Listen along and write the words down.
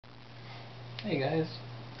Hey guys,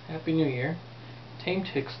 Happy New Year. Tame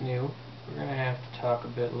Tick's new. We're gonna have to talk a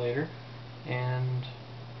bit later, and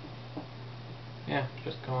yeah,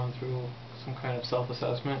 just going through some kind of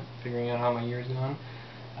self-assessment, figuring out how my year's gone.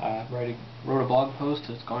 Wrote a blog post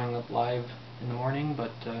that's going up live in the morning,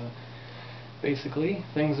 but basically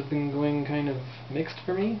things have been going kind of mixed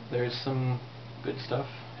for me. There's some good stuff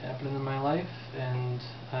happening in my life, and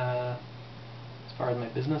as far as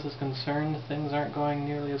my business is concerned, things aren't going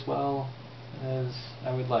nearly as well as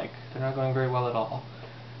I would like. They're not going very well at all.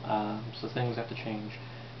 So things have to change.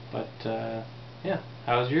 But yeah,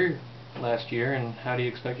 how was your last year, and how do you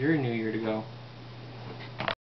expect your new year to go?